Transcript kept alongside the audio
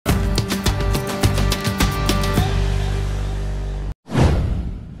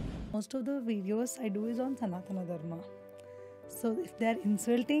most of the videos I do is on Sanatana Dharma. So if they're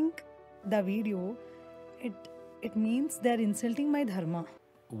insulting the video, it means they're insulting my dharma.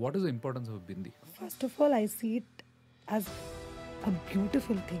 What is the importance of bindi? First of all, I see it as a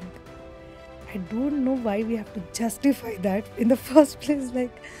beautiful thing. I don't know why we have to justify that in the first place.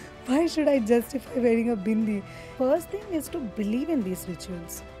 Like, why should I justify wearing a bindi? First thing is to believe in these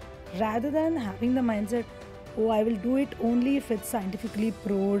rituals rather than having the mindset, oh, I will do it only if it's scientifically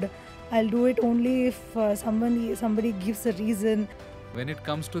proved. I'll do it only if somebody gives a reason. When it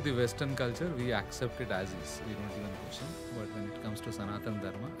comes to the Western culture, we accept it as is. We don't even question. But when it comes to Sanatana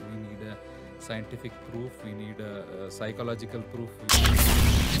Dharma, we need a scientific proof. We need a psychological proof.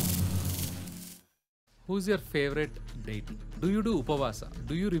 Who's your favorite deity? Do you do upavasa?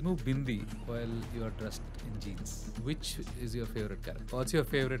 Do you remove bindi while you are dressed in jeans? Which is your favorite character? What's your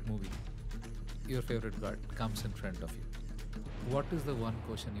favorite movie? Your favorite god comes in front of you. What is the one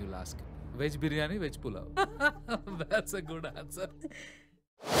question you'll ask? Veg biryani, veg pulao. That's a good answer.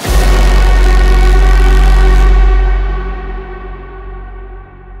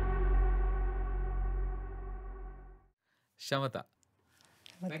 Shamata,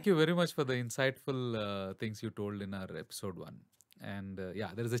 thank you very much for the insightful things you told in our episode 1. And yeah,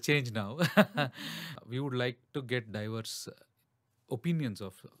 there is a change now. We would like to get diverse opinions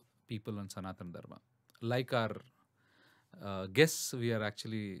of people on Sanatana Dharma. Like our guests, we are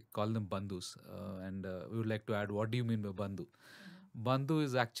actually call them bandhus, and we would like to add, what do you mean by bandhu? Bandhu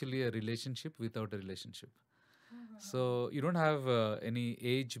is actually a relationship without a relationship. So you don't have any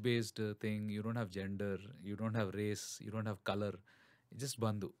age-based thing, you don't have gender, you don't have race, you don't have color, it's just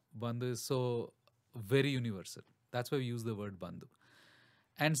bandhu. Bandhu is so very universal. That's why we use the word bandhu.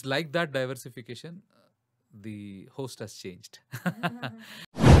 And it's like that diversification, the host has changed.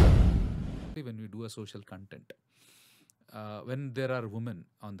 When we do a social content, when there are women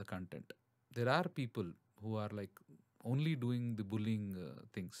on the content, there are people who are like only doing the bullying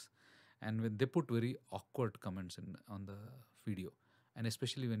things, and when they put very awkward comments on the video, and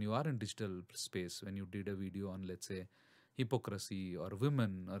especially when you are in digital space, when you did a video on, let's say, hypocrisy or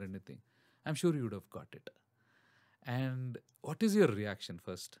women or anything, I'm sure you would have got it. And what is your reaction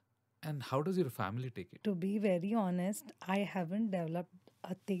first, and how does your family take it? To be very honest, I haven't developed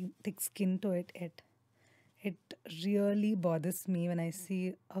a thick skin to it yet. It really bothers me when I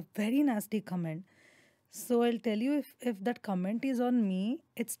see a very nasty comment. So I'll tell you, if that comment is on me,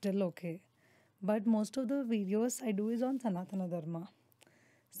 it's still okay. But most of the videos I do is on Sanatana Dharma.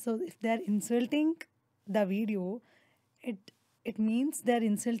 So if they're insulting the video, it means they're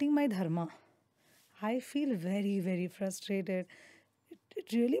insulting my dharma. I feel very, very frustrated.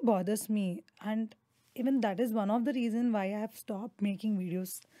 It really bothers me. And even that is one of the reasons why I have stopped making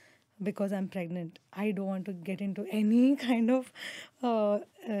videos, because I'm pregnant. I don't want to get into any kind of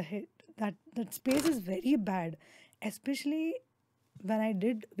that space is very bad, especially when I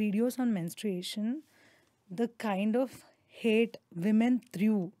did videos on menstruation. The kind of hate women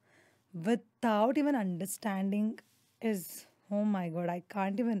threw without even understanding is, oh my god, I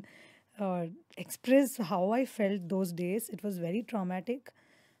can't even express how I felt those days. It was very traumatic.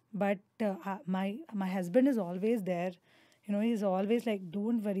 But my husband is always there. You know, he's always like,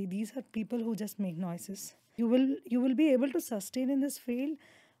 don't worry, these are people who just make noises. You will be able to sustain in this field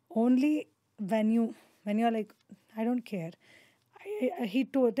only when you're like, I don't care. He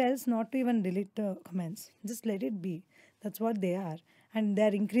tells not to even delete the comments. Just let it be. That's what they are. And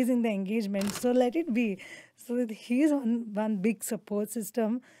they're increasing the engagement. So let it be. So he's on one big support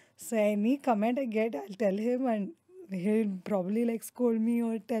system. So any comment I get, I'll tell him, and he'll probably like scold me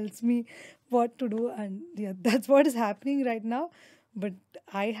or tells me what to do. And yeah, that's what is happening right now. But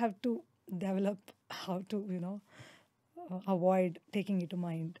I have to develop how to, avoid taking it to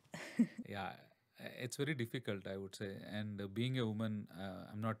mind. Yeah, it's very difficult, I would say. And being a woman,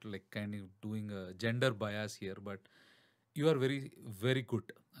 I'm not like kind of doing a gender bias here, but you are very, very good,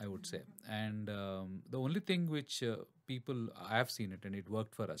 I would say. And the only thing which people, I have seen it and it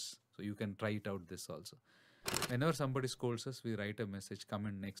worked for us. So you can try it out this also. Whenever somebody scolds us, we write a message,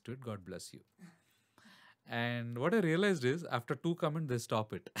 comment next to it, God bless you. And what I realized is, after 2 comments, they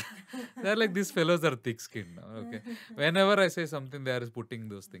stop it. They're like, these fellows are thick-skinned. Okay. Whenever I say something, they are putting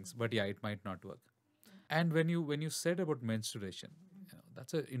those things. But yeah, it might not work. And when you said about menstruation,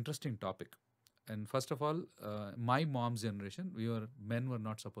 that's an interesting topic. And first of all, my mom's generation, men were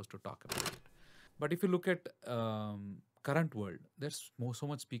not supposed to talk about it. But if you look at current world, there's so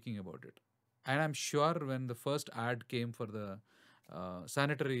much speaking about it. And I'm sure when the first ad came for the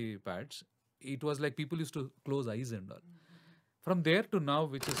sanitary pads, it was like people used to close eyes and all. From there to now,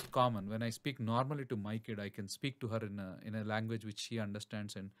 which is common, when I speak normally to my kid, I can speak to her in a language which she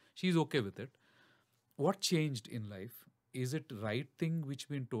understands and she's okay with it. What changed in life? Is it right thing which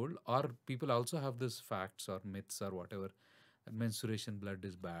been told, or people also have this facts or myths or whatever that menstruation blood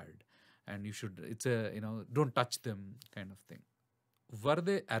is bad and you should, it's a, don't touch them kind of thing. Were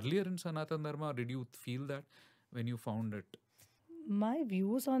they earlier in Sanatana Dharma, or did you feel that when you found it? My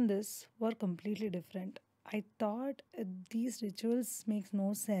views on this were completely different. I thought these rituals makes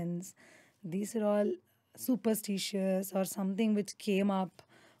no sense. These are all superstitious or something which came up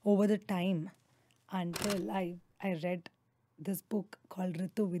over the time until I read this book called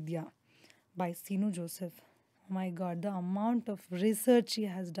Ritu Vidya by Sinu Joseph. Oh my god, the amount of research she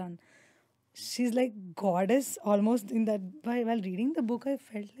has done. She's like goddess almost in that. While reading the book, I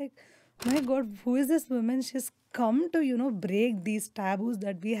felt like, my god, who is this woman? She's come to break these taboos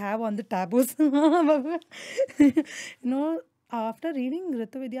that we have on the taboos. After reading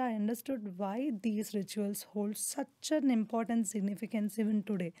Rita Vidya, I understood why these rituals hold such an important significance even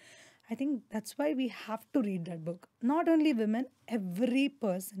today. I think that's why we have to read that book. Not only women, every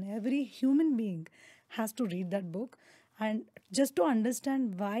person, every human being has to read that book, and just to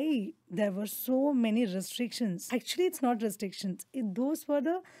understand why there were so many restrictions. Actually, it's not restrictions. Those were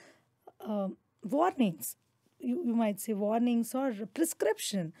the warnings. You might say warnings or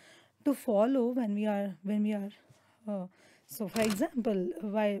prescription to follow when we are. So, for example,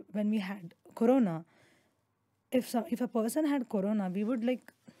 when we had corona, if a person had corona, we would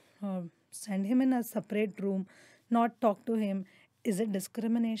like send him in a separate room, not talk to him. Is it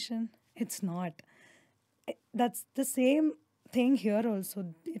discrimination? It's not. That's the same thing here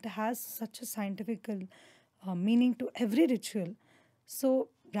also. It has such a scientific meaning to every ritual. So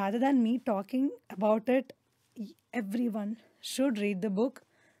rather than me talking about it, everyone should read the book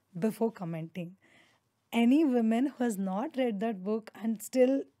before commenting. Any woman who has not read that book and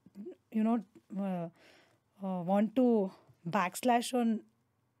still, you know, uh, want to backslash on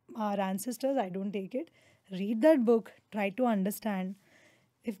our ancestors, I don't take it. Read that book, try to understand.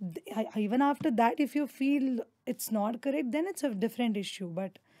 If even after that, if you feel it's not correct, then it's a different issue.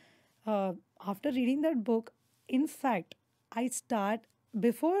 But uh, after reading that book, in fact, I start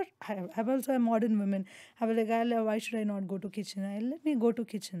before I'm also a modern woman. I was like, why should I not go to kitchen? Let me go to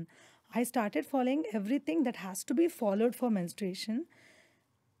kitchen. I started following everything that has to be followed for menstruation,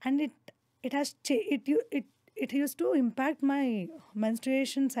 and it has it used to impact my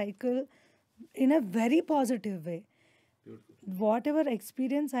menstruation cycle in a very positive way. Whatever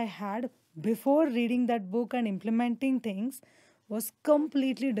experience I had before reading that book and implementing things was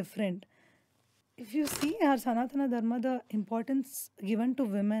completely different. If you see our Sanatana Dharma, the importance given to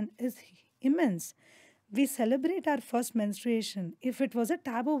women is immense. We celebrate our first menstruation. If it was a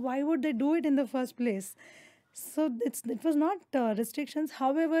taboo, why would they do it in the first place? So it was not restrictions.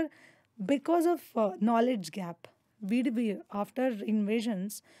 However, because of knowledge gap, we after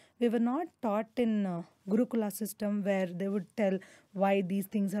invasions, we were not taught in Gurukula system where they would tell why these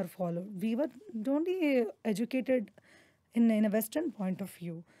things are followed. We were only educated in a Western point of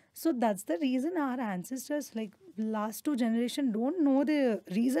view. So that's the reason our ancestors, like last two generation, don't know the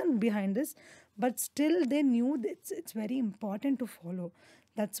reason behind this, but still they knew that it's very important to follow.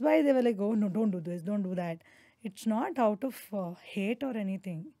 That's why they were like, oh no, don't do this, don't do that. It's not out of hate or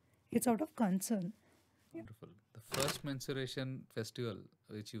anything. It's out of concern. Wonderful. The first menstruation festival,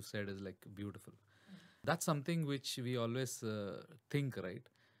 which you said, is like beautiful. That's something which we always think, right?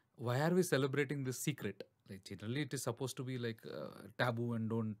 Why are we celebrating this secret? Like generally, it is supposed to be like taboo and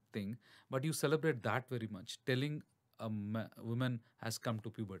don't think, but you celebrate that very much. Telling a woman has come to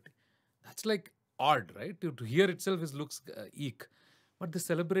puberty, that's like odd, right? To hear itself is looks eek, but they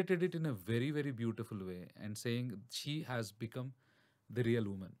celebrated it in a very very beautiful way and saying she has become the real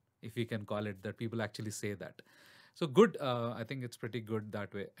woman, if we can call it that. People actually say that. So good. I think it's pretty good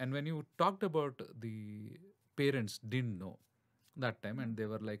that way. And when you talked about the parents didn't know that time and they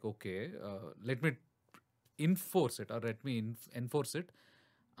were like, okay, let me enforce it or let me enforce it.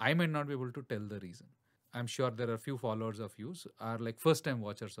 I might not be able to tell the reason. I'm sure there are few followers of you are like first time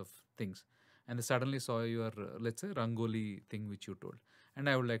watchers of things and they suddenly saw your, let's say, Rangoli thing which you told. And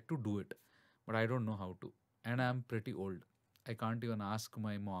I would like to do it, but I don't know how to. And I'm pretty old. I can't even ask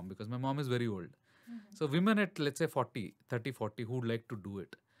my mom because my mom is very old. So women at let's say 40, 30, 40 who would like to do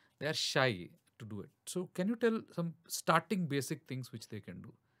it, they are shy to do it. So can you tell some starting basic things which they can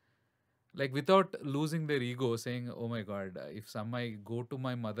do? Like without losing their ego, saying, oh my God, if some I go to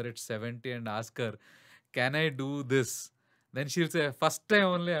my mother at 70 and ask her, can I do this? Then she'll say, first time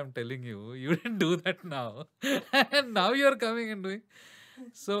only I'm telling you, you didn't do that now. And now you're coming and doing.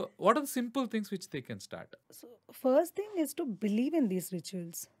 So, what are the simple things which they can start? So, first thing is to believe in these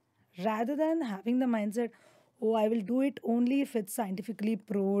rituals rather than having the mindset, oh, I will do it only if it's scientifically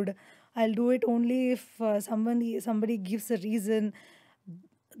proved. I'll do it only if somebody gives a reason.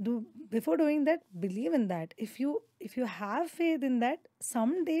 Do before doing that, believe in that. If you have faith in that,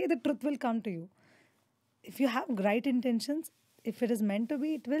 someday the truth will come to you. If you have right intentions, if it is meant to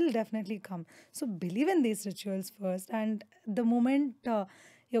be, it will definitely come. So believe in these rituals first, and the moment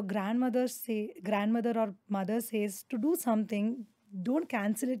your grandmother or mother says to do something, don't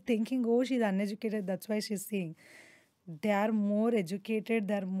cancel it thinking, oh, she's uneducated, that's why she's saying. They are more educated,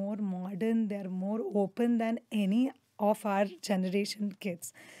 they're more modern, they're more open than any of our generation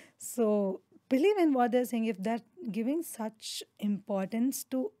kids. So believe in what they're saying. If they're giving such importance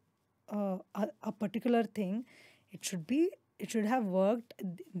to a particular thing, it should have worked.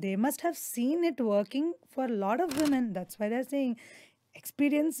 They must have seen it working for a lot of women. That's why they're saying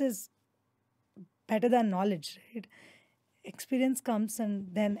experience is better than knowledge, right? Experience comes and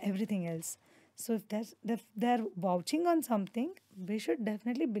then everything else. So if they're vouching on something, we should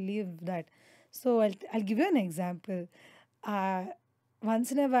definitely believe that. So I'll give you an example. uh,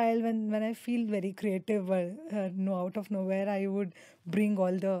 Once in a while, when I feel very creative, no, out of nowhere, I would bring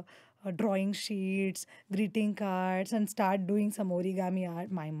all the drawing sheets, greeting cards, and start doing some origami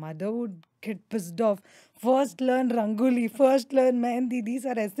art. My mother would get pissed off. First learn rangoli, first learn mehendi. These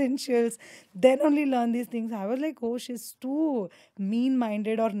are essentials. Then only learn these things. I was like, oh, she's too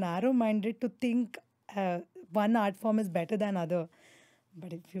mean-minded or narrow-minded to think one art form is better than other.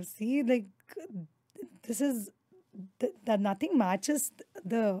 But if you see, like, this is that nothing matches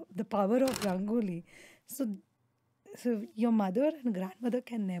the power of rangoli. So so your mother and grandmother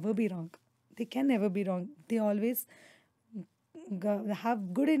can never be wrong. They can never be wrong. They always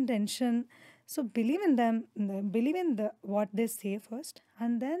have good intention. So believe in them. Believe in the what they say first,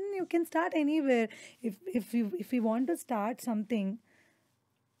 and then you can start anywhere. If you want to start something,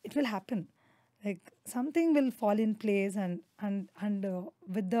 it will happen. Like something will fall in place, and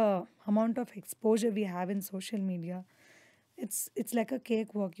with the amount of exposure we have in social media, it's like a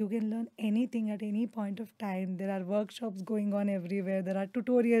cakewalk. You can learn anything at any point of time. There are workshops going on everywhere. There are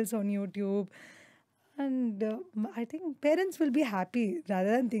tutorials on YouTube, and I think parents will be happy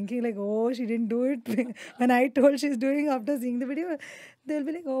rather than thinking like, oh, she didn't do it when I told she's doing. After seeing the video, they'll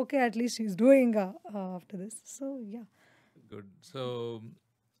be like, okay, at least she's doing after this. So yeah. Good. So,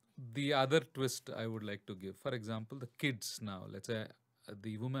 the other twist I would like to give, for example, the kids now, let's say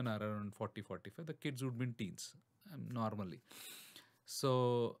the women are around 40, 45, the kids would be in teens normally.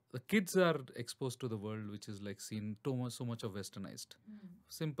 So, the kids are exposed to the world which is like seen so much of westernized.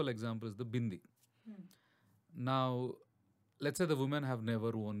 Simple example is the bindi. Now, let's say the women have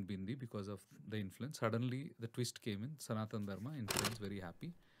never worn bindi because of the influence. Suddenly, the twist came in. Sanatana Dharma influence, very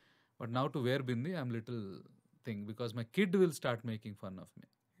happy. But now to wear bindi, I'm little thing because my kid will start making fun of me.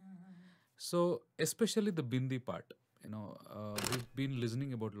 So, especially the bindi part, we've been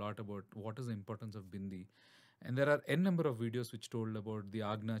listening about a lot about what is the importance of bindi, and there are n number of videos which told about the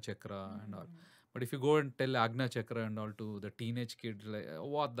Agna Chakra and all. But if you go and tell Agna Chakra and all to the teenage kids, like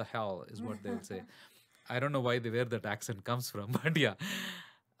what the hell is what they'll say. I don't know where that accent comes from, but yeah.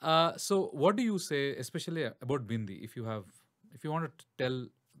 So, what do you say, especially about bindi? If you want to tell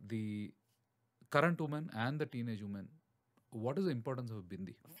the current woman and the teenage woman, what is the importance of a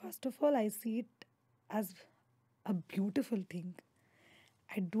bindi? First of all, I see it as a beautiful thing.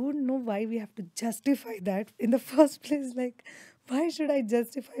 I don't know why we have to justify that in the first place. Like, why should I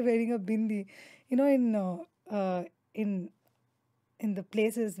justify wearing a bindi? You know, in in the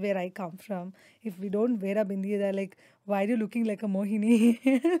places where I come from, if we don't wear a bindi, they're like, "Why are you looking like a mohini?"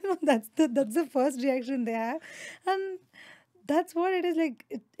 That's the first reaction they have, and that's what it is like.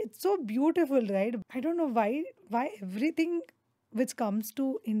 It's so beautiful, right? I don't know why everything which comes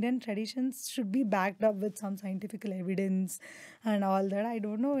to Indian traditions should be backed up with some scientific evidence and all that. I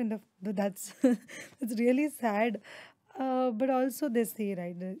don't know, but that's it's really sad. But also they say,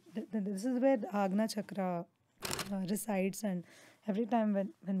 right, this is where the Agna Chakra resides, and every time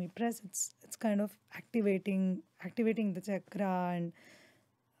when we press, it's kind of activating the chakra,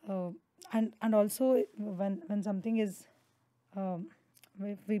 uh, and also when something is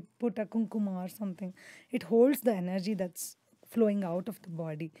if we put a kunkuma or something, it holds the energy that's flowing out of the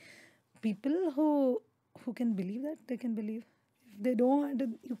body. People who can believe that, they can believe. If they don't,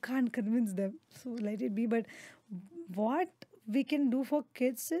 you can't convince them. So let it be. But what we can do for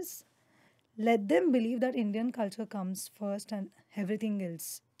kids is let them believe that Indian culture comes first and everything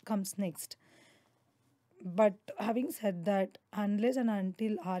else comes next. But having said that, unless and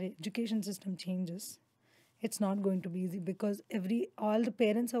until our education system changes, it's not going to be easy because all the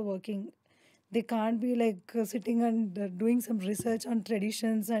parents are working. They can't be like sitting and doing some research on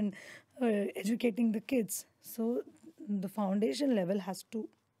traditions and educating the kids. So the foundation level has to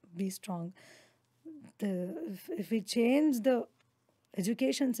be strong. If we change the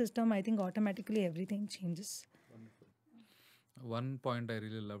education system, I think automatically everything changes. One point I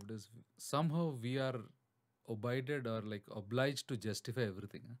really loved is somehow we are obliged or like obliged to justify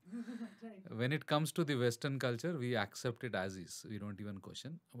everything. When it comes to the Western culture, we accept it as is. We don't even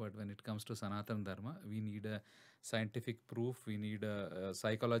question. But when it comes to Sanatana Dharma, we need a scientific proof. We need a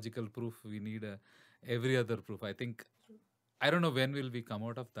psychological proof. We need every other proof. I think I don't know when will we come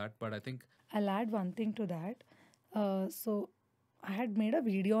out of that, but I think I'll add one thing to that. So I had made a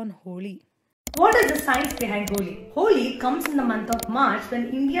video on Holi. What is the science behind Holi? Holi comes in the month of March when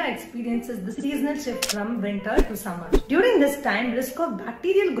India experiences the seasonal shift from winter to summer. During this time, risk of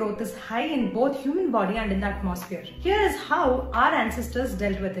bacterial growth is high in both human body and in the atmosphere. Here is how our ancestors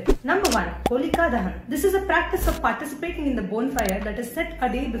dealt with it. Number 1. Holika Dahan. This is a practice of participating in the bonfire that is set a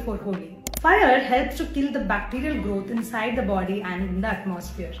day before Holi. Fire helps to kill the bacterial growth inside the body and in the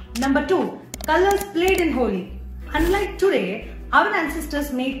atmosphere. Number 2. Colors played in Holi. Unlike today, our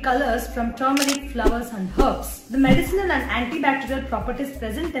ancestors made colors from turmeric, flowers and herbs. The medicinal and antibacterial properties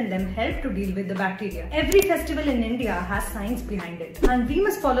present in them help to deal with the bacteria. Every festival in India has science behind it, and we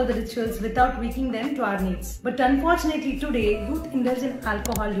must follow the rituals without tweaking them to our needs. But unfortunately today, youth indulge in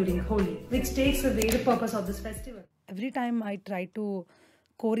alcohol during Holi, which takes away the purpose of this festival. Every time I try to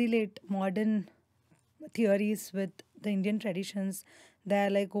correlate modern theories with the Indian traditions, they're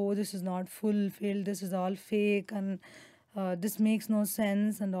like, oh, this is not fulfilled, this is all fake, and this makes no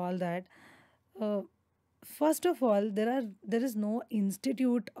sense, and all that. Uh, First of all, there is no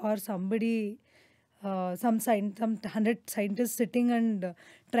institute or somebody, some 100 scientists sitting and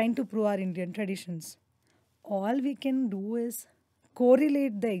trying to prove our Indian traditions. All we can do is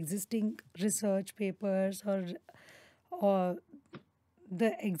correlate the existing research papers or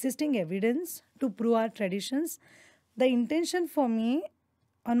the existing evidence to prove our traditions. The intention for me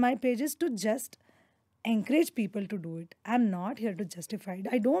on my page is to just encourage people to do it. I'm not here to justify it.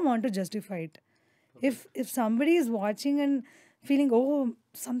 I don't want to justify it. If somebody is watching and feeling, oh,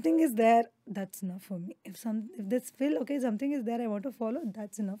 something is there, that's enough for me. If they feel okay, something is there, I want to follow,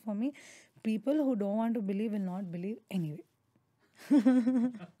 that's enough for me. People who don't want to believe will not believe anyway.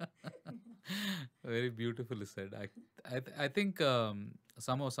 very beautifully said. I think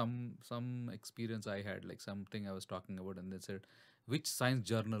somehow some experience I had, like something I was talking about, and they said, which science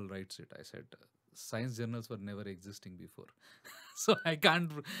journal writes it? I said, science journals were never existing before, so I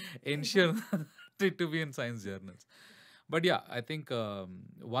can't ensure it to be in science journals. But yeah, I think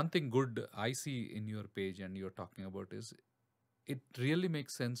one thing good I see in your page and you're talking about is it really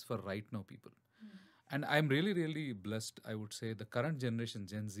makes sense for right now people. And I'm really, really blessed. I would say the current generation,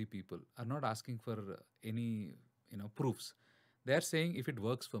 Gen Z people, are not asking for any, proofs. They are saying if it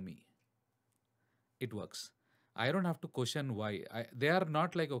works for me, it works. I don't have to question why. They are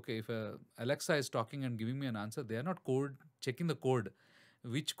not like, okay, if Alexa is talking and giving me an answer, they are not checking the code.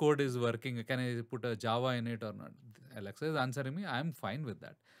 Which code is working? Can I put a Java in it or not? Alexa is answering me. I'm fine with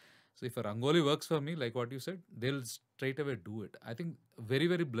that. So if a Rangoli works for me, like what you said, they'll straight away do it. I think very,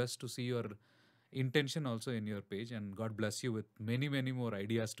 very blessed to see your intention also in your page, and God bless you with many, many more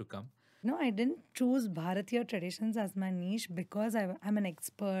ideas to come. No, I didn't choose Bharatiya traditions as my niche because I'm an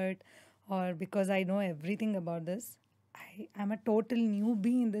expert or because I know everything about this. I am a total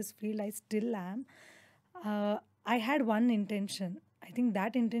newbie in this field. I still am. I had one intention. I think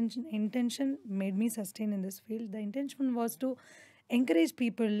that intention made me sustain in this field. The intention was to encourage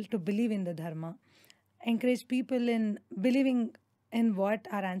people to believe in the Dharma, encourage people in believing in what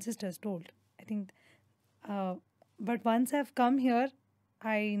our ancestors told. I think, but once I've come here,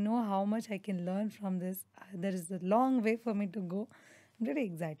 I know how much I can learn from this. There is a long way for me to go. I'm really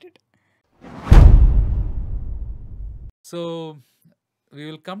excited. So we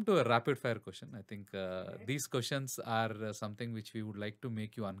will come to a rapid fire question. I think these questions are something which we would like to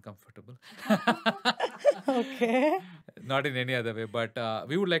make you uncomfortable. Okay. Not in any other way, but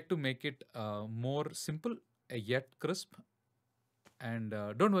we would like to make it more simple yet crisp. And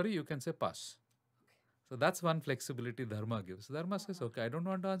don't worry, you can say pass. So that's one flexibility Dharma gives. Dharma says, okay, I don't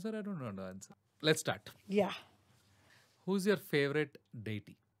want to answer, I don't want to answer. Let's start. Yeah. Who's your favorite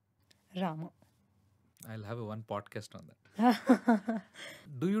deity? Rama. I'll have one podcast on that.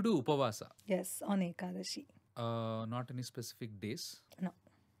 Do you do Upavasa? Yes, on Ekadashi. Not any specific days? No.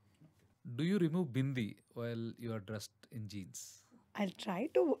 Do you remove bindi while you are dressed in jeans? I'll try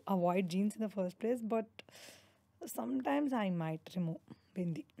to avoid jeans in the first place, but sometimes I might remove.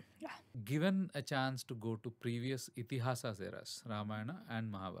 Bindi. Yeah. Given a chance to go to previous Itihasas eras, Ramayana and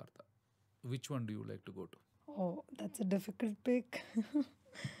Mahabharata, which one do you like to go to? Oh, that's a difficult pick.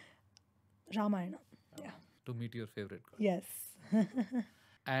 Ramayana. Yeah. To meet your favorite god. Yes.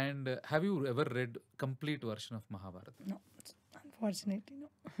 And have you ever read complete version of Mahabharata? No, unfortunately,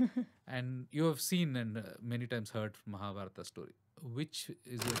 no. And you have seen and many times heard Mahabharata story. Which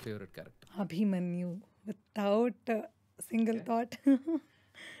is your favorite character? Abhimanyu, without a single thought.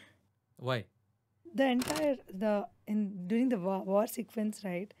 Why? The entire during the war sequence,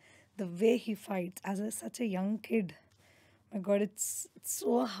 right? The way he fights as such a young kid. My God, it's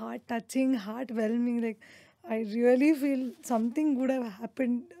so heart touching, heartwarming. Like I really feel something would have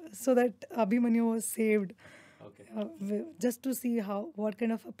happened so that Abhimanyu was saved. Okay. Just to see what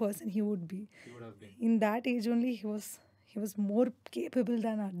kind of a person he would be. He would have been. In that age only, he was more capable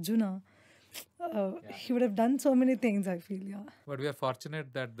than Arjuna. He would have done so many things, I feel. Yeah. But we are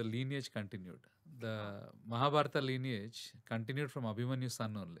fortunate that the lineage continued. The Mahabharata lineage continued from Abhimanyu's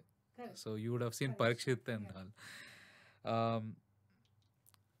son only. So you would have seen Parikshit and all.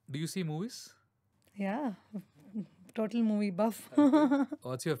 Do you see movies? Yeah. Total movie buff.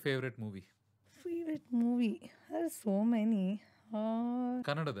 What's your favorite movie? Favorite movie? There are so many.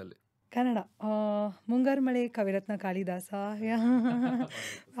 Kannadadalli. Kannada. Mungaru Male Kaviratna Kalidasa. Yeah.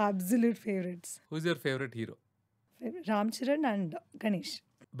 Absolute favorites. Who's your favorite hero? Ram Charan and Ganesh.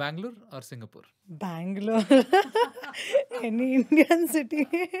 Bangalore or Singapore? Bangalore. Any Indian city.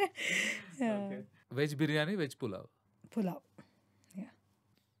 Yeah. Okay. Veg biryani, veg pulao. Pulao. Yeah.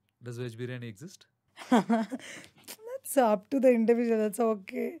 Does veg biryani exist? That's up to the individual. That's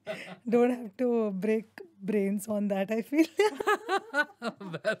okay. Don't have to break brains on that, I feel.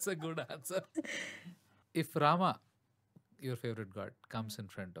 That's a good answer. If Rama, your favorite god, comes in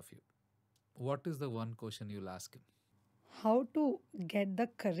front of you, what is the one question you'll ask him? How to get the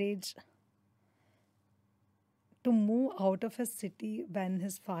courage to move out of his city when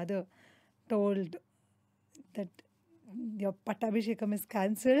his father told that your Pattabhishekam is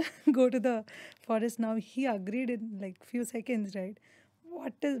cancelled, go to the forest now. He agreed in like few seconds, right?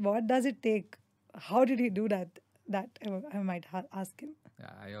 What does it take? How did he do that? That I might ask him.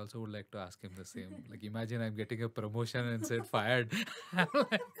 Yeah, I also would like to ask him the same. Like, imagine I'm getting a promotion and said fired.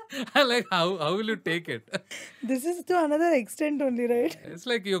 I'm like, how will you take it? This is to another extent only, right? It's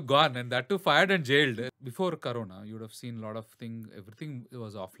like you're gone, and that too fired and jailed. Before Corona, you would have seen a lot of things. Everything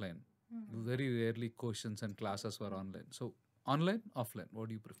was offline. Very rarely questions and classes were online. So, online, offline, what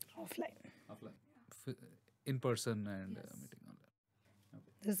do you prefer? Offline. Offline. In person and meeting online.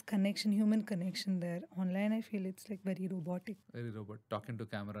 There's connection, human connection there. Online, I feel it's like very robotic. Very robot, talking to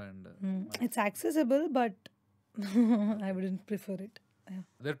camera and... It's accessible, but I wouldn't prefer it. Yeah.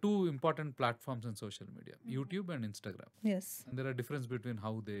 There are two important platforms in social media, YouTube and Instagram. Yes. And there are difference between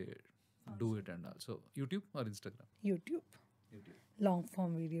how they do it and all. So, YouTube or Instagram? YouTube. Long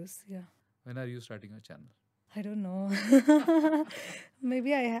form videos, yeah. When are you starting a channel? I don't know.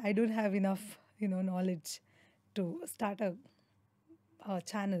 Maybe I don't have enough, knowledge to start a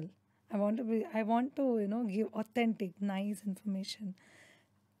channel. I want to give authentic, nice information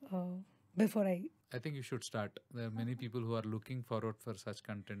before I think you should start. There are many people who are looking forward for such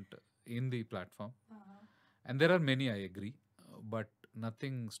content in the platform. And there are many, I agree. But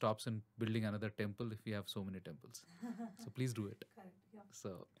nothing stops in building another temple if we have so many temples. So please do it. Correct, yeah.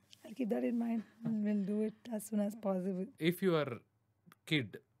 So I'll keep that in mind and we'll do it as soon as possible. if your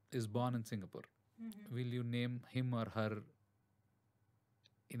kid is born in Singapore, will you name him or her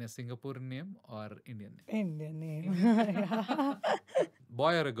in a Singaporean name or Indian name? Indian name. Yeah.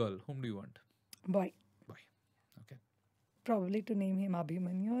 Boy or a girl? Whom do you want? Boy. Boy. Okay. Probably to name him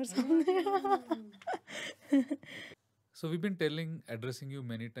Abhimanyu or something. So we've been addressing you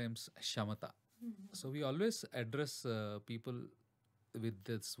many times Shamata. So we always address people with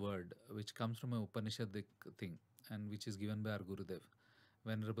this word, which comes from a Upanishadic thing and which is given by our Gurudev,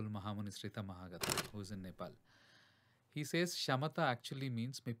 Venerable Mahamuni Srita Mahagathe, who is in Nepal. He says Shamata actually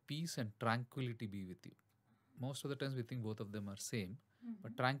means may peace and tranquility be with you. Most of the times we think both of them are same,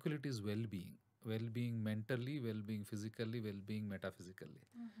 but tranquility is well-being. Well-being mentally, well-being physically, well-being metaphysically.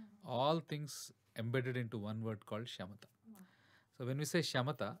 All things embedded into one word called Shamata. So when we say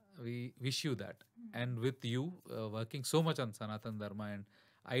Shamata, we wish you that. And with you working so much on Sanatana Dharma and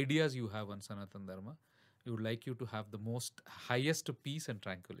ideas you have on Sanatana Dharma, we would like you to have the highest peace and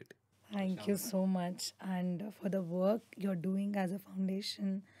tranquility. Thank you so much. And for the work you're doing as a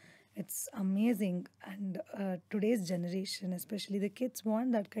foundation, it's amazing. And today's generation, especially the kids,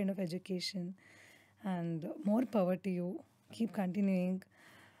 want that kind of education. And more power to you. Keep continuing.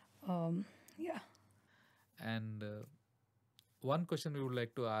 Yeah. And one question we would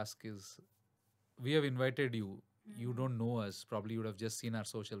like to ask is, we have invited you. You don't know us. Probably you would have just seen our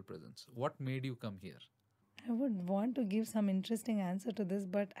social presence. What made you come here? I would want to give some interesting answer to this,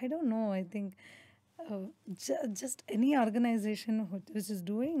 but I don't know. I think just any organization which is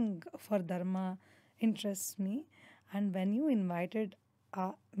doing for Dharma interests me. And when you invited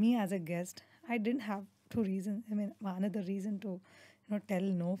me as a guest, I didn't have two reasons. I mean, another reason to, tell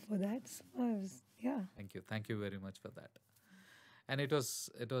no for that. So I was, yeah. Thank you very much for that. And it was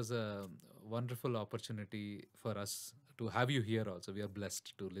a wonderful opportunity for us to have you here. Also, we are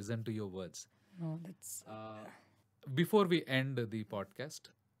blessed to listen to your words. No, that's Before we end the podcast,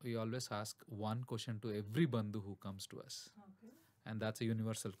 we always ask one question to every bandhu who comes to us, and that's a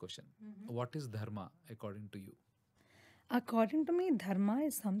universal question. What is dharma according to you? according to me, Dharma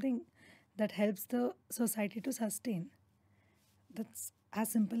is something that helps the society to sustain. That's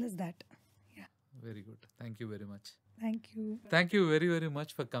as simple as that. Yeah. Very good. Thank you very much. Thank you. Thank you very, very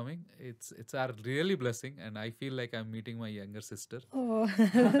much for coming. It's our really blessing, and I feel like I'm meeting my younger sister. Oh,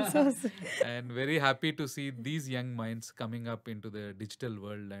 so sweet. And very happy to see these young minds coming up into the digital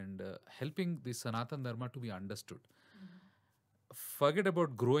world and helping the Sanatana Dharma to be understood. Forget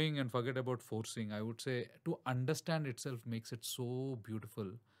about growing and forget about forcing. I would say to understand itself makes it so beautiful.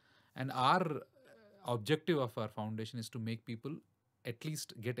 And our objective of our foundation is to make people at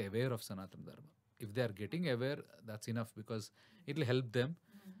least get aware of Sanatana Dharma. If they are getting aware, that's enough, because it will help them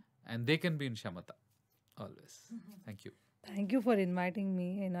and they can be in Shamata always. Thank you. Thank you for inviting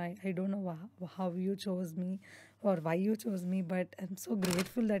me. And I don't know how you chose me or why you chose me, but I'm so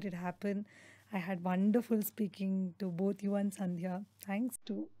grateful that it happened. I had wonderful speaking to both you and Sandhya. Thanks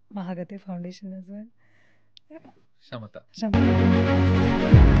to Mahagathe Foundation as well. Shamata.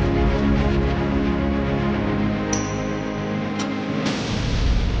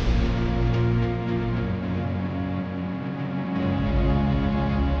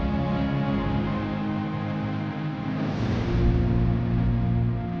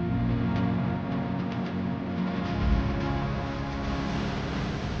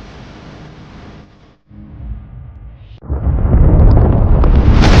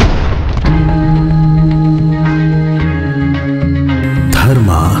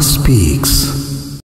 Dharma speaks.